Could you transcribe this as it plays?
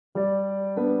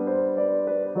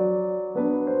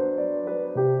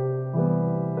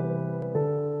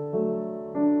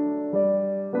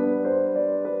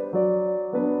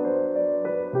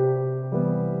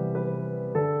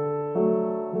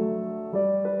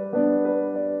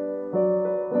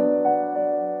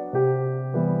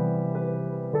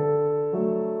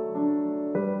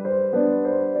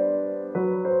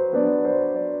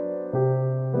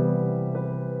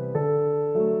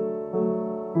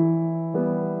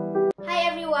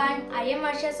I am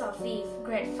Marchia Sovy,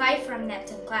 grade 5 from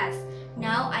Neptune class.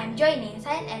 Now I am joining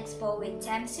Science Expo with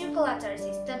theme Circulatory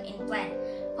System in Plant,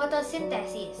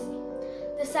 Photosynthesis.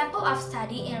 The sample of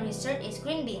study and research is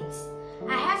green beans.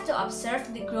 I have to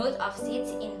observe the growth of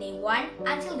seeds in day 1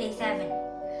 until day 7.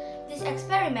 This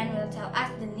experiment will tell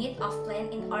us the need of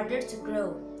plant in order to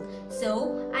grow.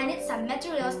 So, I need some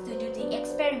materials to do the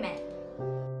experiment.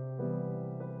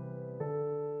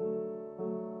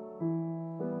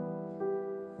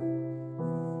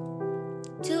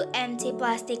 2 empty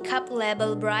plastic cup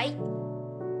labeled bright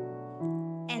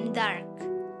and dark.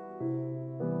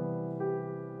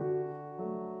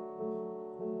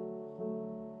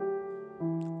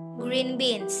 Green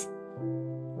beans,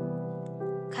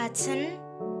 cotton,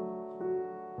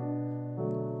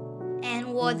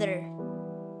 and water.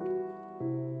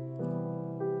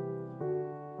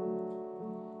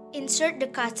 Insert the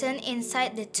cotton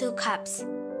inside the 2 cups.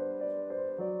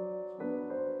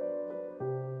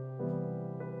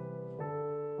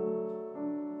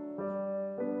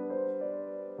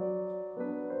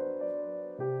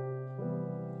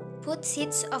 Put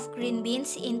seeds of green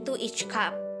beans into each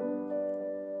cup.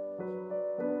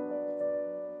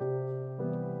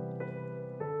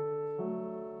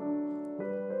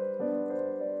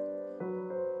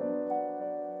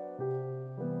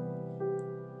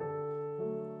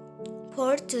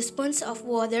 Pour 2 spoons of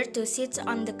water to seeds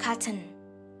on the cotton.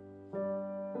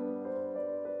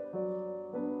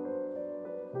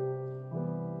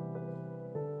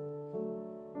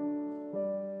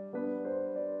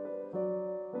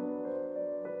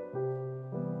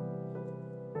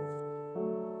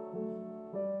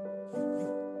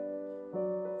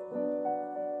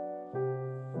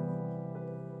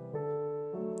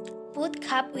 Put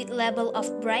cup with label of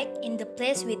bright in the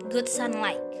place with good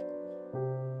sunlight.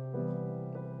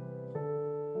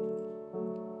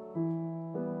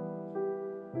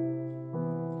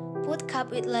 Put cup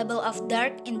with label of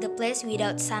dark in the place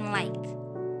without sunlight.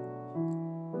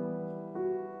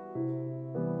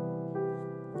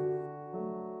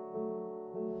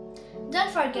 Don't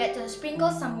forget to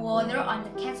sprinkle some water on the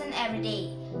cotton every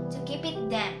day to keep it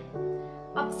damp.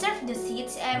 Observe the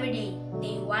seeds every day,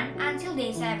 day 1 until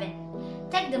day 7.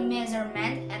 Take the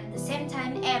measurement at the same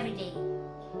time every day.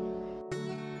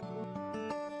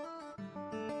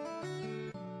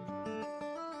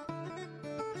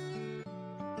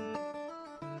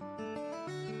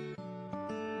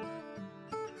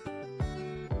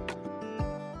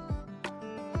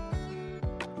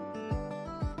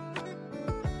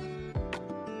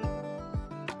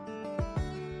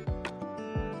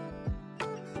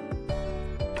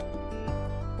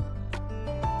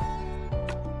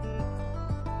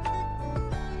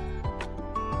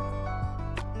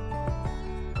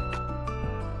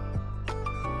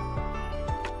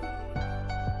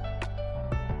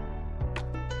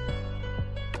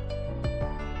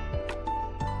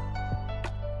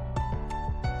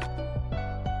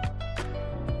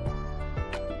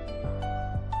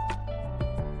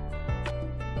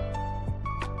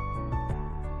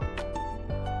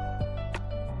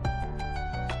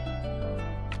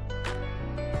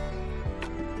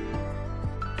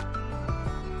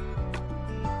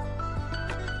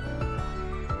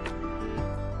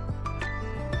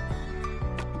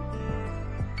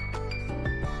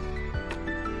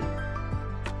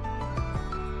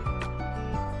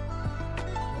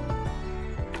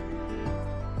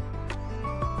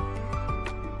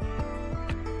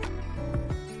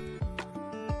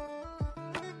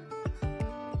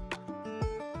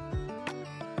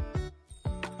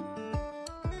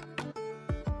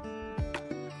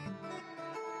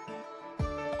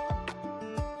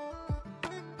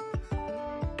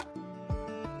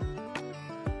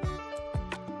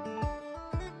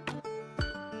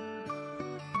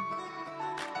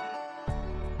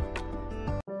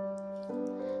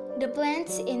 The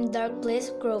plants in dark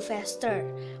place grow faster,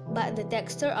 but the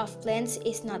texture of plants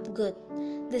is not good.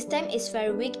 The stem is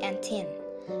very weak and thin.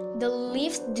 The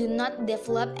leaves do not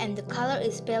develop and the color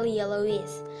is pale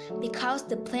yellowish because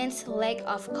the plants lack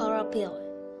of chlorophyll.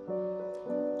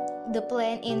 The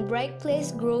plant in bright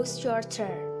place grows shorter,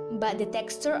 but the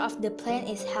texture of the plant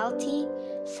is healthy,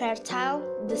 fertile,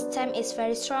 the stem is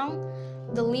very strong,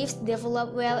 the leaves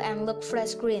develop well and look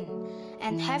fresh green,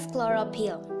 and have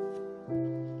chlorophyll.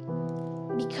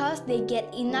 Because they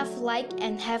get enough light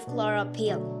and have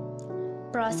chlorophyll.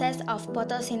 Process of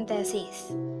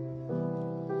photosynthesis.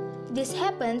 This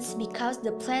happens because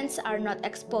the plants are not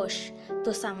exposed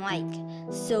to sunlight,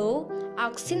 so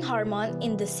auxin hormone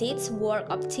in the seeds work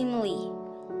optimally.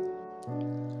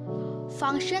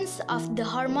 Functions of the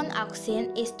hormone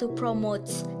auxin is to promote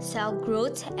cell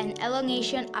growth and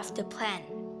elongation of the plant.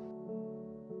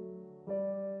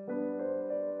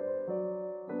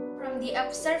 the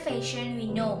observation we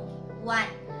know. 1.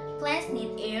 Plants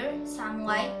need air,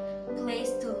 sunlight, place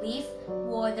to live,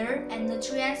 water, and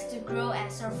nutrients to grow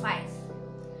and survive.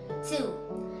 2.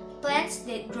 Plants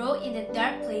that grow in the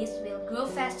dark place will grow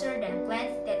faster than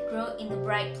plants that grow in the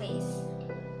bright place.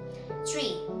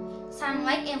 3.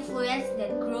 Sunlight influence the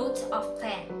growth of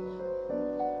plant.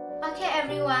 Okay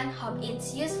everyone, hope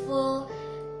it's useful.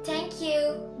 Thank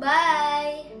you. Bye.